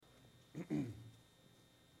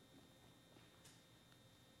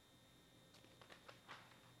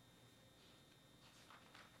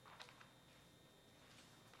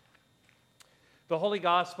The Holy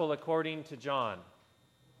Gospel according to John.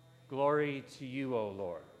 Glory to you, O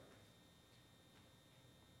Lord.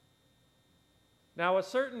 Now a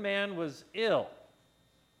certain man was ill,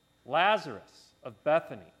 Lazarus of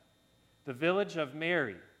Bethany, the village of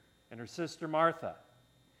Mary and her sister Martha.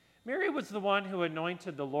 Mary was the one who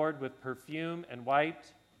anointed the Lord with perfume and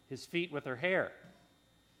wiped his feet with her hair.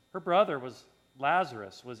 Her brother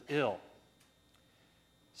Lazarus was ill.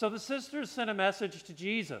 So the sisters sent a message to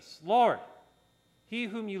Jesus, "Lord, he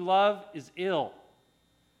whom you love is ill."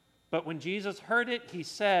 But when Jesus heard it, he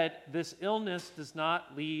said, "This illness does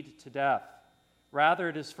not lead to death. Rather,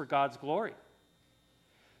 it is for God's glory,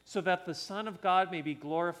 so that the Son of God may be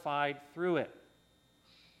glorified through it."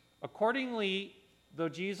 Accordingly, though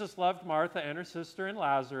Jesus loved Martha and her sister and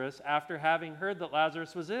Lazarus, after having heard that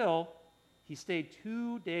Lazarus was ill, he stayed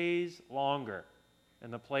 2 days longer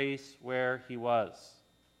in the place where he was.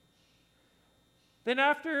 Then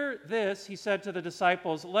after this, he said to the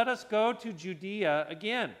disciples, "Let us go to Judea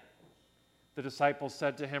again." The disciples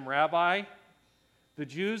said to him, "Rabbi, the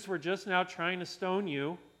Jews were just now trying to stone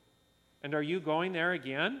you, and are you going there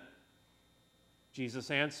again?"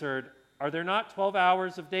 Jesus answered, "Are there not 12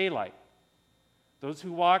 hours of daylight? Those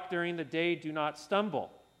who walk during the day do not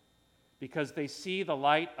stumble, because they see the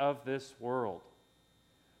light of this world.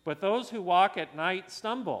 But those who walk at night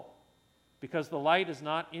stumble, because the light is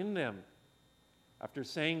not in them." After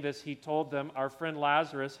saying this, he told them, "Our friend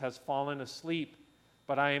Lazarus has fallen asleep,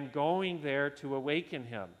 but I am going there to awaken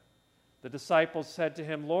him." The disciples said to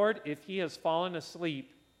him, "Lord, if he has fallen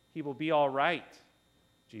asleep, he will be all right."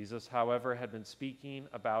 Jesus, however, had been speaking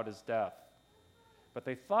about his death, but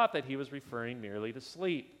they thought that he was referring merely to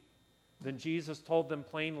sleep. Then Jesus told them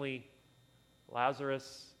plainly,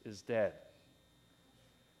 "Lazarus is dead.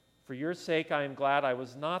 For your sake I am glad I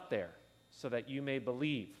was not there, so that you may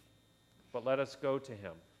believe. But let us go to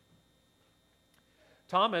him."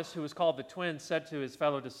 Thomas, who was called the twin, said to his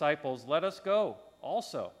fellow disciples, "Let us go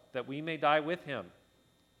also, that we may die with him."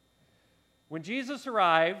 When Jesus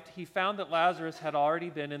arrived, he found that Lazarus had already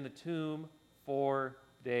been in the tomb 4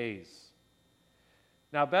 days.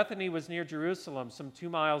 Now Bethany was near Jerusalem, some 2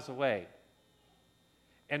 miles away.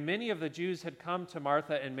 And many of the Jews had come to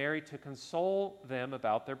Martha and Mary to console them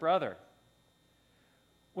about their brother.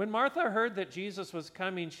 When Martha heard that Jesus was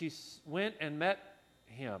coming, she went and met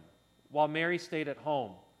him, while Mary stayed at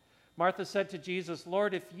home. Martha said to Jesus,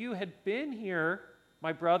 "Lord, if you had been here,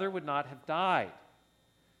 my brother would not have died.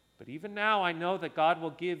 But even now I know that God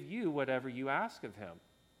will give you whatever you ask of him."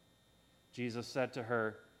 Jesus said to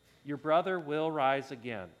her, "Your brother will rise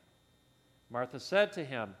again." Martha said to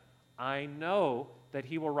him, "I know that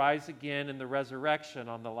he will rise again in the resurrection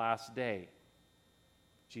on the last day."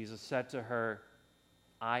 Jesus said to her,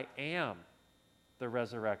 "I am the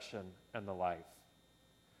resurrection and the life.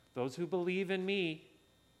 Those who believe in me,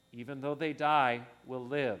 even though they die, will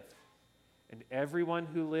live. And everyone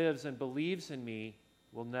who lives and believes in me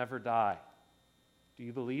will never die. Do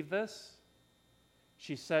you believe this?"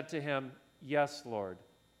 She said to him, "Yes, Lord.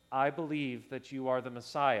 I believe that you are the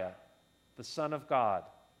Messiah, the Son of God,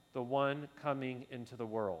 the one coming into the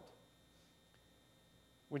world."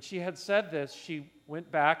 When she had said this, she went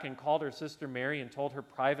back and called her sister Mary and told her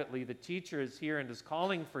privately, "The teacher is here and is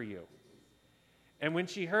calling for you." And when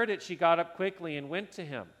she heard it, she got up quickly and went to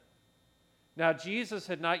him. Now Jesus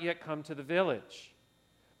had not yet come to the village,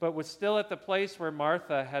 but was still at the place where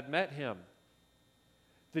Martha had met him.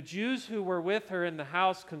 The Jews who were with her in the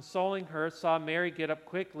house consoling her saw Mary get up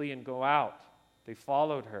quickly and go out. They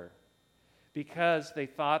followed her, because they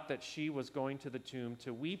thought that she was going to the tomb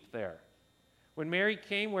to weep there. When Mary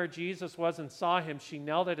came where Jesus was and saw him, she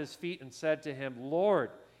knelt at his feet and said to him,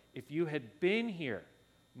 "Lord, if you had been here,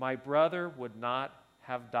 my brother would not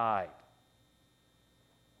have died."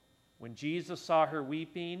 When Jesus saw her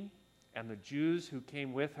weeping, and the Jews who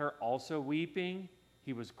came with her also weeping,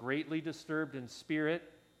 he was greatly disturbed in spirit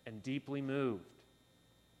and deeply moved.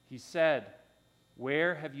 He said,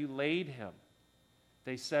 "Where have you laid him?"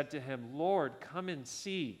 They said to him, "Lord, come and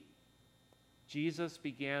see." Jesus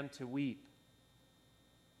began to weep.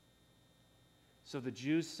 So the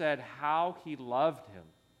Jews said, "How he loved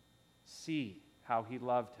him. See how he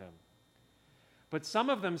loved him." But some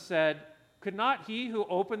of them said, "Could not he who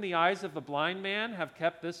opened the eyes of the blind man have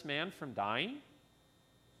kept this man from dying?"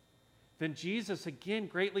 Then Jesus, again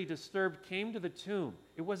greatly disturbed, came to the tomb.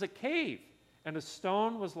 It was a cave, and a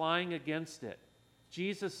stone was lying against it.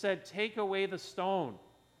 Jesus said, "Take away the stone."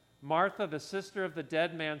 Martha, the sister of the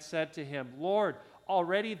dead man, said to him, "Lord,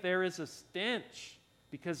 already there is a stench,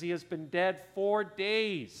 because he has been dead 4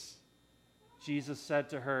 days." Jesus said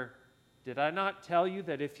to her, "Did I not tell you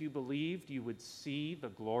that if you believed, you would see the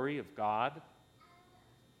glory of God?"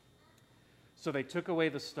 So they took away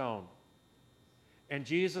the stone. And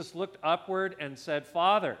Jesus looked upward and said,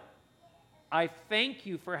 "Father, I thank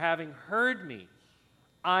you for having heard me.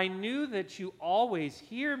 I knew that you always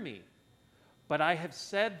hear me, but I have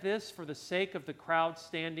said this for the sake of the crowd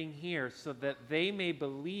standing here, so that they may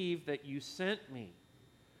believe that you sent me."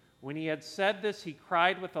 When he had said this, he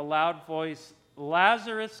cried with a loud voice,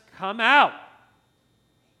 "Lazarus, come out!"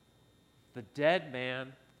 The dead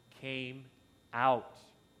man came out,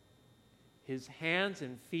 his hands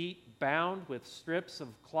and feet bound with strips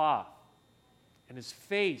of cloth, and his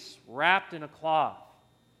face wrapped in a cloth.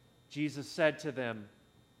 Jesus said to them,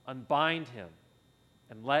 "Unbind him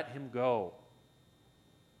and let him go."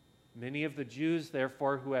 Many of the Jews,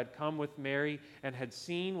 therefore, who had come with Mary and had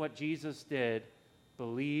seen what Jesus did,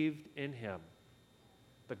 believed in him.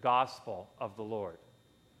 The gospel of the Lord.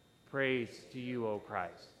 Praise to you, O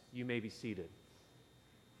Christ. You may be seated.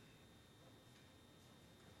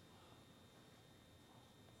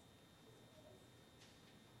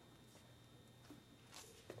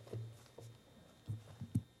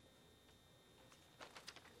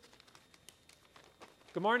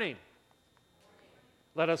 Good morning.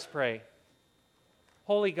 Let us pray.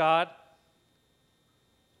 Holy God,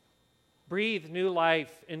 breathe new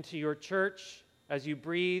life into your church as you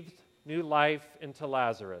breathed new life into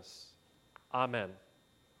Lazarus. Amen.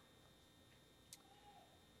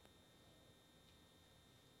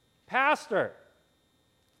 Pastor,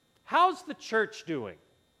 how's the church doing?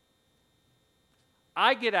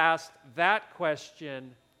 I get asked that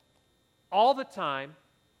question all the time,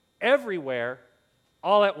 everywhere,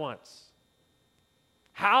 all at once.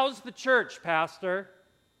 How's the church, Pastor?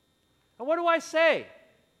 And what do I say?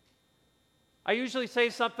 I usually say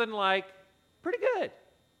something like, pretty good.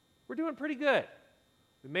 We're doing pretty good.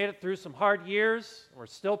 We made it through some hard years, and we're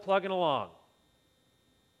still plugging along.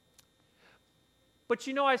 But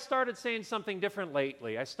you know, I started saying something different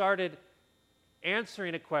lately. I started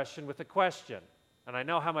answering a question with a question, and I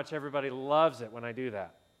know how much everybody loves it when I do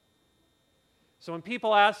that. So when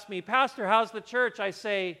people ask me, Pastor, how's the church? I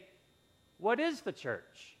say, what is the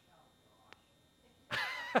church?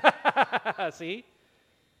 See?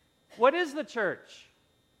 What is the church?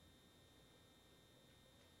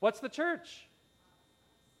 What's the church?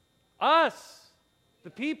 Us, the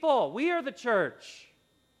people. We are the church.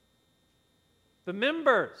 The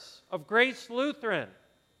members of Grace Lutheran.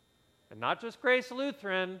 And not just Grace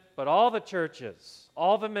Lutheran, but all the churches,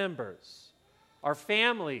 all the members, our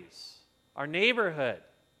families, our neighborhood,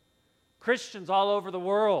 Christians all over the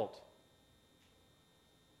world.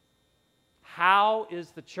 How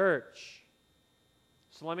is the church?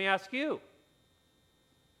 So let me ask you,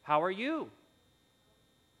 how are you?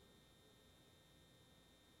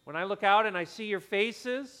 When I look out and I see your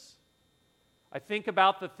faces, I think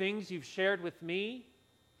about the things you've shared with me.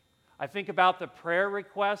 I think about the prayer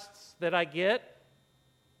requests that I get.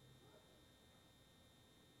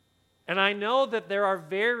 And I know that there are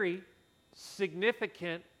very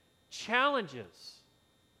significant challenges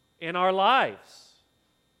in our lives.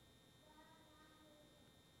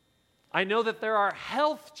 I know that there are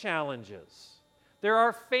health challenges. There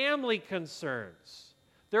are family concerns.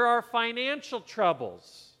 There are financial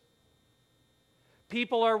troubles.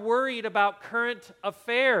 People are worried about current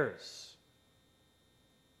affairs.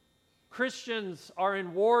 Christians are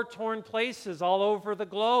in war-torn places all over the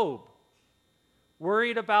globe,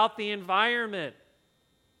 worried about the environment.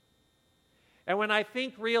 And when I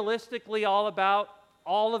think realistically all about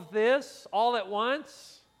all of this, all at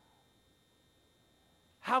once,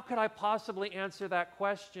 how could I possibly answer that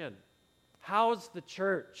question? How's the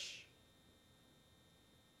church?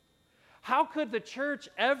 How could the church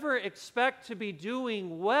ever expect to be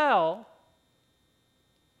doing well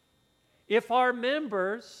if our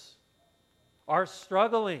members are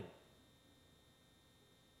struggling?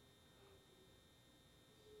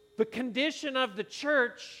 The condition of the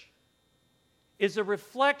church is a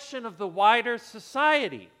reflection of the wider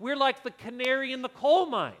society. We're like the canary in the coal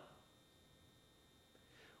mine.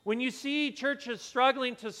 When you see churches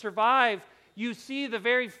struggling to survive, you see the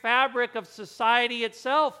very fabric of society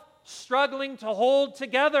itself struggling to hold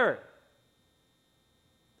together.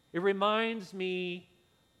 It reminds me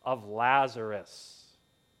of Lazarus.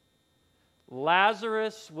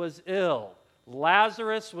 Lazarus was ill.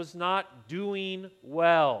 Lazarus was not doing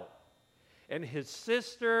well. And his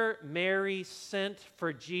sister Mary sent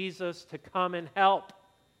for Jesus to come and help,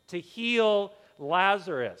 to heal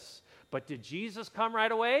Lazarus. But did Jesus come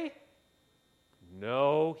right away?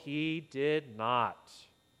 No, he did not.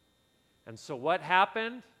 And so what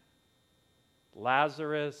happened?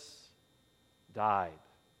 Lazarus died.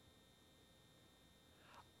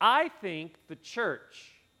 I think the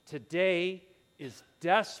church today is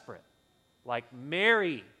desperate, like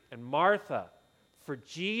Mary and Martha, for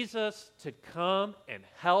Jesus to come and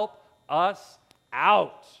help us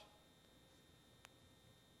out.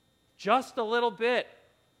 Just a little bit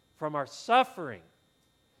from our suffering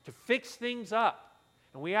to fix things up.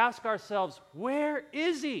 And we ask ourselves, where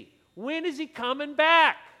is he? When is he coming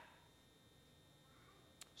back?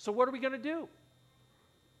 So what are we going to do?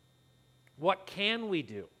 What can we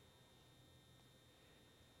do?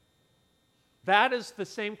 That is the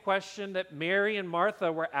same question that Mary and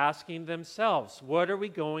Martha were asking themselves. What are we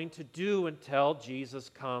going to do until Jesus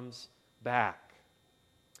comes back?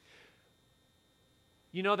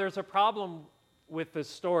 You know, there's a problem with this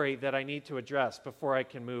story that I need to address before I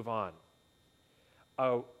can move on.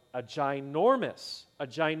 A ginormous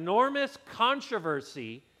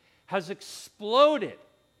controversy has exploded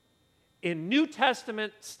in New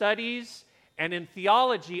Testament studies and in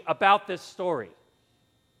theology about this story.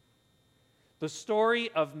 The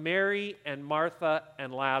story of Mary and Martha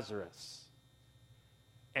and Lazarus.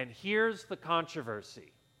 And here's the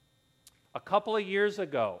controversy. A couple of years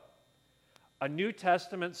ago, a New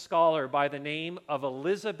Testament scholar by the name of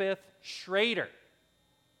Elizabeth Schrader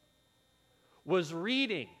was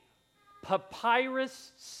reading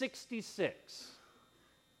Papyrus 66.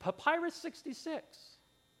 Papyrus 66.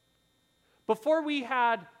 Before we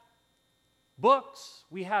had books,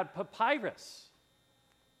 we had papyrus,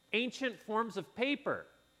 ancient forms of paper.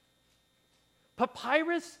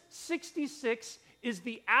 Papyrus 66 is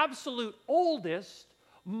the absolute oldest,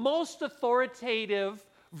 most authoritative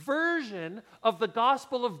version of the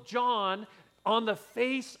Gospel of John on the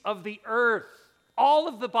face of the earth. All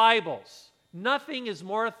of the Bibles, nothing is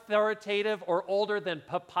more authoritative or older than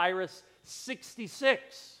Papyrus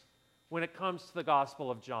 66 when it comes to the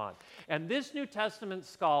Gospel of John. And this New Testament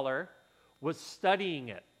scholar was studying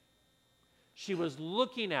it. She was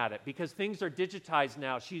looking at it because things are digitized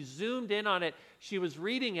now. She zoomed in on it, she was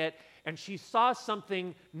reading it, and she saw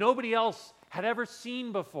something nobody else had ever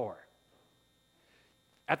seen before.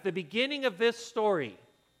 At the beginning of this story,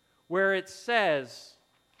 where it says,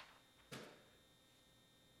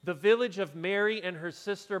 the village of Mary and her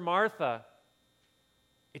sister Martha,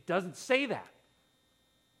 it doesn't say that.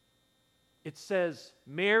 It says,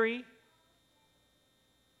 Mary,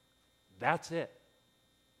 that's it.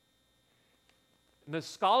 And the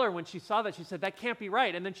scholar, when she saw that, she said, that can't be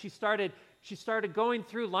right. And then she started going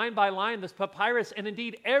through line by line this papyrus, and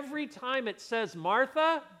indeed, every time it says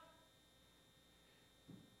Martha,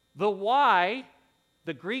 the Y,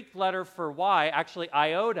 the Greek letter for Y, actually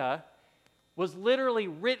iota, was literally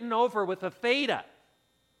written over with a theta,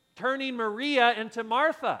 turning Maria into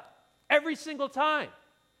Martha every single time.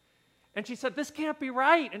 And she said, this can't be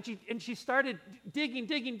right. And she started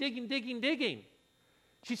digging.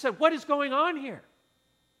 She said, what is going on here?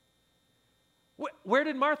 Where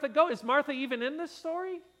did Martha go? Is Martha even in this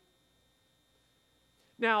story?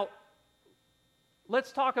 Now,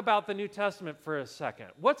 let's talk about the New Testament for a second.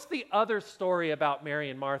 What's the other story about Mary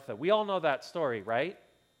and Martha? We all know that story, right?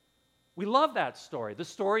 We love that story, the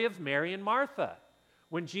story of Mary and Martha.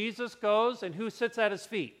 When Jesus goes, and who sits at his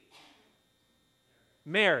feet?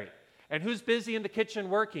 Mary. And who's busy in the kitchen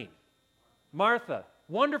working? Martha.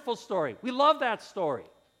 Wonderful story. We love that story.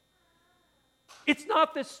 It's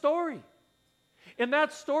not this story. In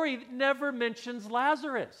that story, it never mentions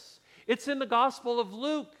Lazarus. It's in the Gospel of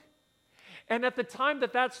Luke. And at the time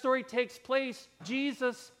that story takes place,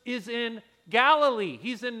 Jesus is in Galilee.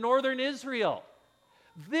 He's in northern Israel.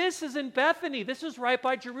 This is in Bethany. This is right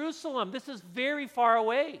by Jerusalem. This is very far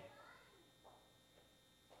away.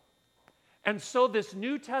 And so this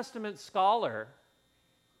New Testament scholar,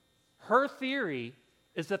 her theory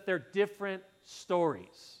is that they're different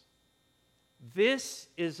stories. This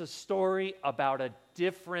is a story about a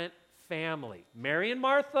different family. Mary and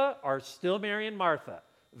Martha are still Mary and Martha.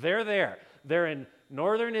 They're there. They're in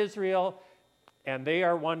northern Israel, and they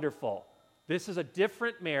are wonderful. This is a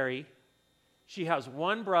different Mary. She has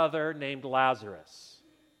one brother named Lazarus.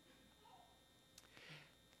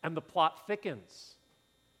 And the plot thickens.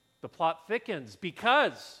 The plot thickens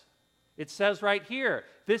because it says right here,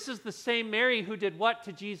 this is the same Mary who did what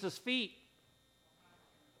to Jesus' feet?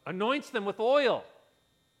 Anoints them with oil.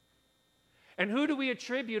 And who do we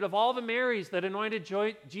attribute of all the Marys that anointed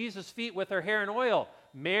Jesus' feet with her hair and oil?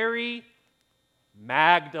 Mary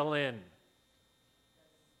Magdalene.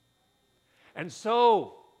 And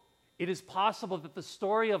so, it is possible that the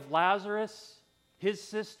story of Lazarus, his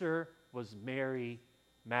sister, was Mary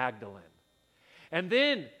Magdalene. And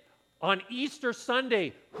then on Easter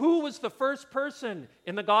Sunday, who was the first person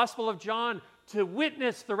in the Gospel of John to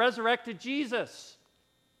witness the resurrected Jesus?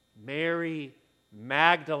 Mary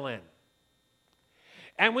Magdalene.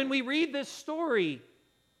 And when we read this story,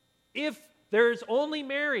 if there's only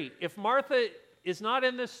Mary, if Martha is not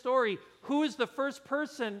in this story, who is the first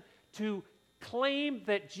person to claim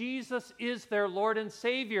that Jesus is their Lord and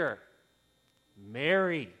Savior?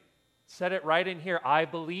 Mary. Said it right in here. I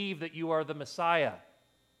believe that you are the Messiah.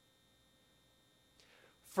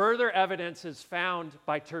 Further evidence is found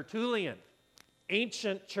by Tertullian,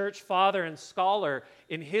 ancient church father and scholar.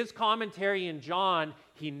 In his commentary in John,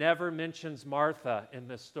 he never mentions Martha in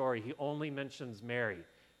this story. He only mentions Mary.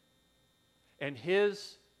 And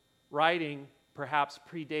his writing perhaps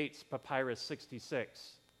predates Papyrus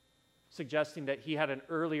 66, suggesting that he had an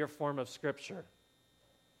earlier form of Scripture.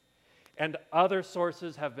 And other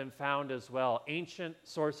sources have been found as well, ancient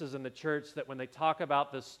sources in the church, that when they talk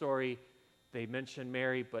about this story, they mention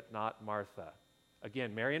Mary but not Martha.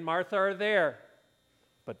 Again, Mary and Martha are there,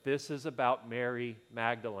 but this is about Mary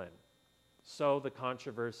Magdalene. So the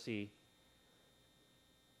controversy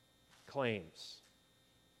claims.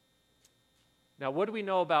 Now, what do we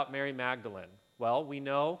know about Mary Magdalene? Well, we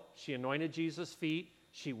know she anointed Jesus' feet,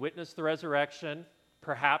 she witnessed the resurrection,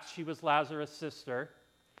 perhaps she was Lazarus' sister.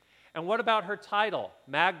 And what about her title,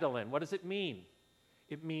 Magdalene? What does it mean?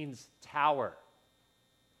 It means tower.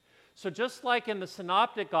 So just like in the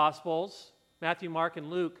Synoptic Gospels, Matthew, Mark, and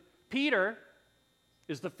Luke, Peter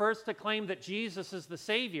is the first to claim that Jesus is the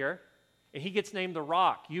Savior, and he gets named the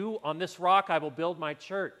Rock. On this rock I will build my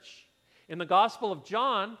church. In the Gospel of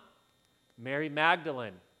John, Mary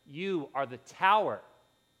Magdalene, you are the tower,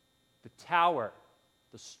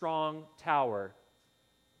 the strong tower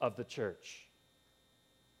of the church.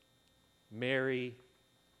 Mary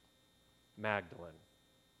Magdalene.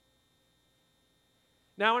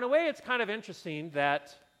 Now, in a way, it's kind of interesting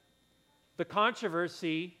that the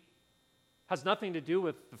controversy has nothing to do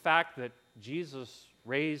with the fact that Jesus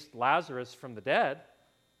raised Lazarus from the dead.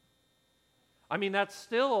 I mean, that's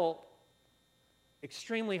still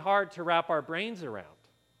extremely hard to wrap our brains around.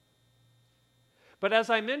 But as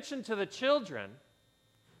I mentioned to the children,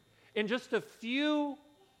 in just a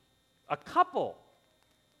couple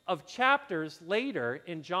of chapters later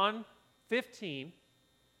in John 15,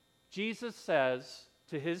 Jesus says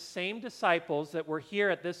to his same disciples that were here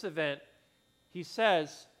at this event, he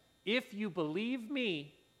says, if you believe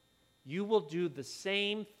me, you will do the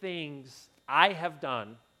same things I have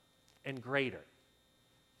done and greater.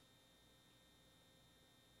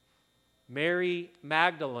 Mary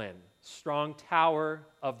Magdalene, strong tower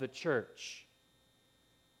of the church.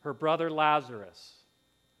 Her brother Lazarus,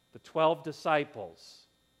 the 12 disciples,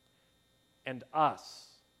 and us,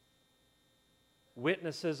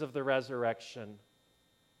 witnesses of the resurrection.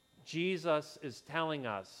 Jesus is telling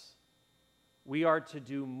us we are to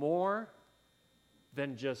do more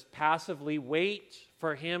than just passively wait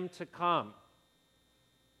for him to come,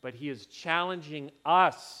 but he is challenging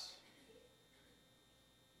us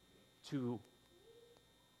to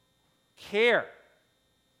care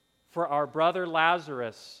for our brother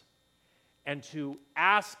Lazarus and to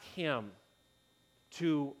ask him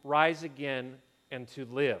to rise again and to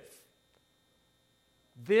live.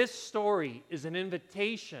 This story is an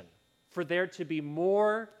invitation for there to be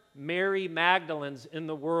more Mary Magdalenes in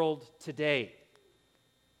the world today,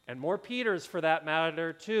 and more Peters for that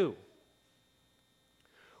matter too.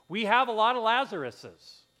 We have a lot of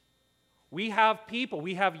Lazaruses. We have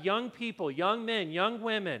young people, young men, young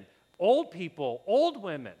women, old people, old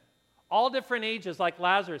women, all different ages like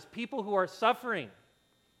Lazarus, people who are suffering,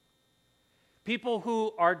 people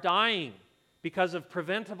who are dying because of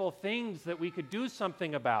preventable things that we could do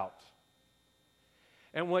something about.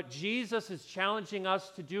 And what Jesus is challenging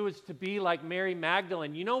us to do is to be like Mary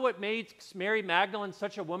Magdalene. You know what makes Mary Magdalene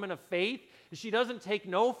such a woman of faith? Is she doesn't take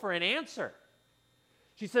no for an answer.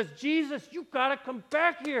 She says, Jesus, you've got to come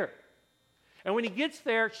back here. And when he gets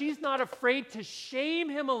there, she's not afraid to shame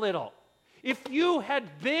him a little. If you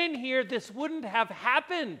had been here, this wouldn't have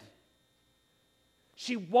happened.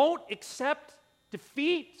 She won't accept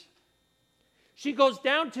defeat. She goes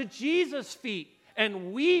down to Jesus' feet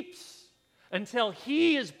and weeps until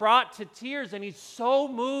he is brought to tears, and he's so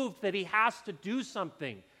moved that he has to do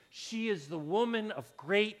something. She is the woman of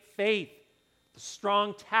great faith, the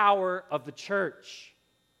strong tower of the church.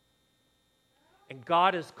 And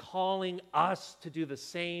God is calling us to do the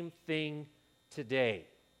same thing today.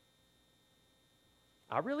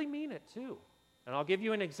 I really mean it too. And I'll give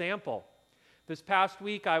you an example. This past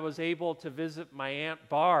week, I was able to visit my Aunt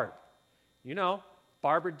Barb. You know,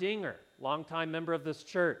 Barbara Dinger, longtime member of this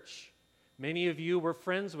church. Many of you were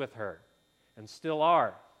friends with her and still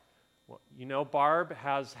are. Well, you know, Barb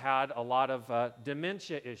has had a lot of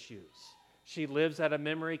dementia issues. She lives at a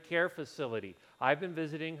memory care facility. I've been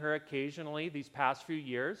visiting her occasionally these past few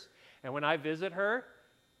years, and when I visit her,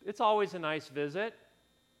 it's always a nice visit.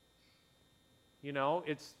 You know,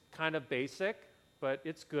 it's kind of basic, but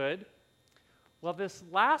it's good. Well, this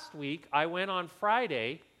last week, I went on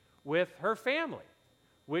Friday with her family,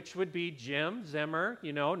 which would be Jim Zimmer,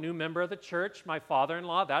 you know, new member of the church, my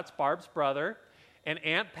father-in-law, that's Barb's brother, and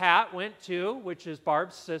Aunt Pat went too, which is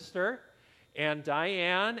Barb's sister, and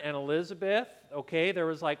Diane and Elizabeth. Okay, there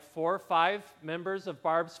was like 4 or 5 members of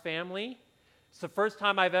Barb's family. It's the first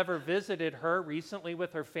time I've ever visited her recently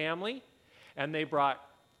with her family, and they brought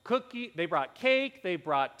they brought cake, they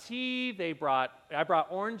brought tea, I brought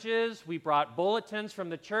oranges, we brought bulletins from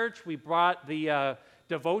the church, we brought the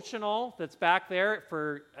devotional that's back there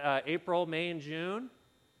for April, May, and June.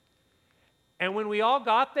 And when we all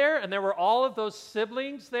got there, and there were all of those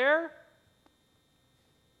siblings there,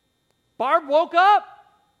 Barb woke up.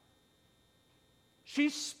 She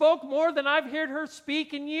spoke more than I've heard her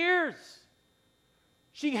speak in years.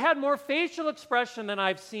 She had more facial expression than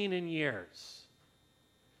I've seen in years.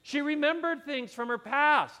 She remembered things from her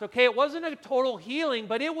past. Okay, it wasn't a total healing,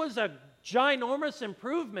 but it was a ginormous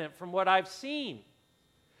improvement from what I've seen.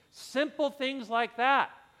 Simple things like that.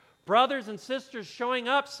 Brothers and sisters showing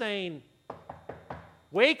up saying,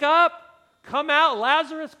 wake up, come out,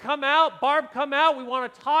 Lazarus, come out, Barb, come out, we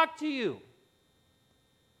want to talk to you.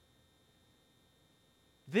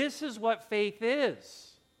 This is what faith is.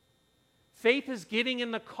 Faith is getting in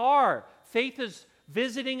the car. Faith is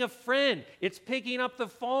visiting a friend. It's picking up the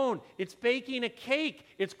phone. It's baking a cake.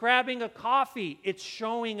 It's grabbing a coffee. It's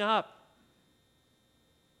showing up.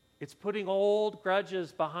 It's putting old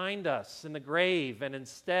grudges behind us in the grave and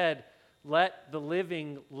instead let the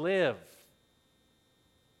living live.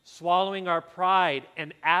 Swallowing our pride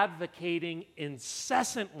and advocating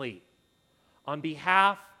incessantly on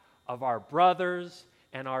behalf of our brothers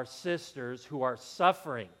and our sisters who are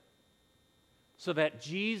suffering, so that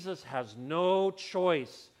Jesus has no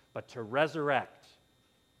choice but to resurrect.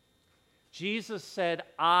 Jesus said,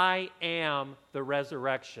 I am the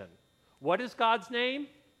resurrection. What is God's name?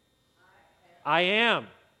 I am.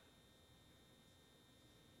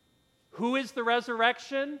 Who is the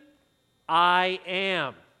resurrection? I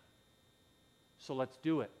am. So let's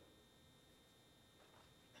do it.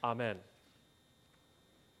 Amen.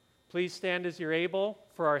 Please stand as you're able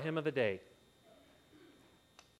for our hymn of the day.